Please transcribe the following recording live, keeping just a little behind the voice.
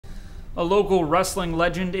A local wrestling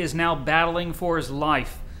legend is now battling for his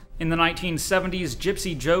life. In the 1970s,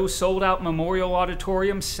 Gypsy Joe sold out Memorial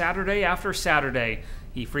Auditorium Saturday after Saturday.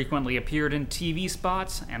 He frequently appeared in TV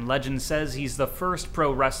spots, and legend says he's the first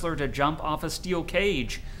pro wrestler to jump off a steel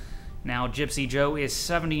cage. Now Gypsy Joe is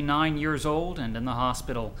 79 years old and in the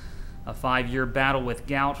hospital. A 5-year battle with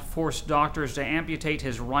gout forced doctors to amputate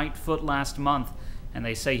his right foot last month, and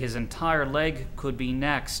they say his entire leg could be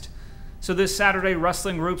next. So this Saturday,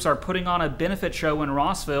 wrestling groups are putting on a benefit show in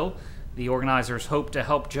Rossville. The organizers hope to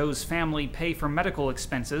help Joe's family pay for medical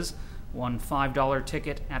expenses, one $5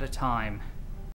 ticket at a time.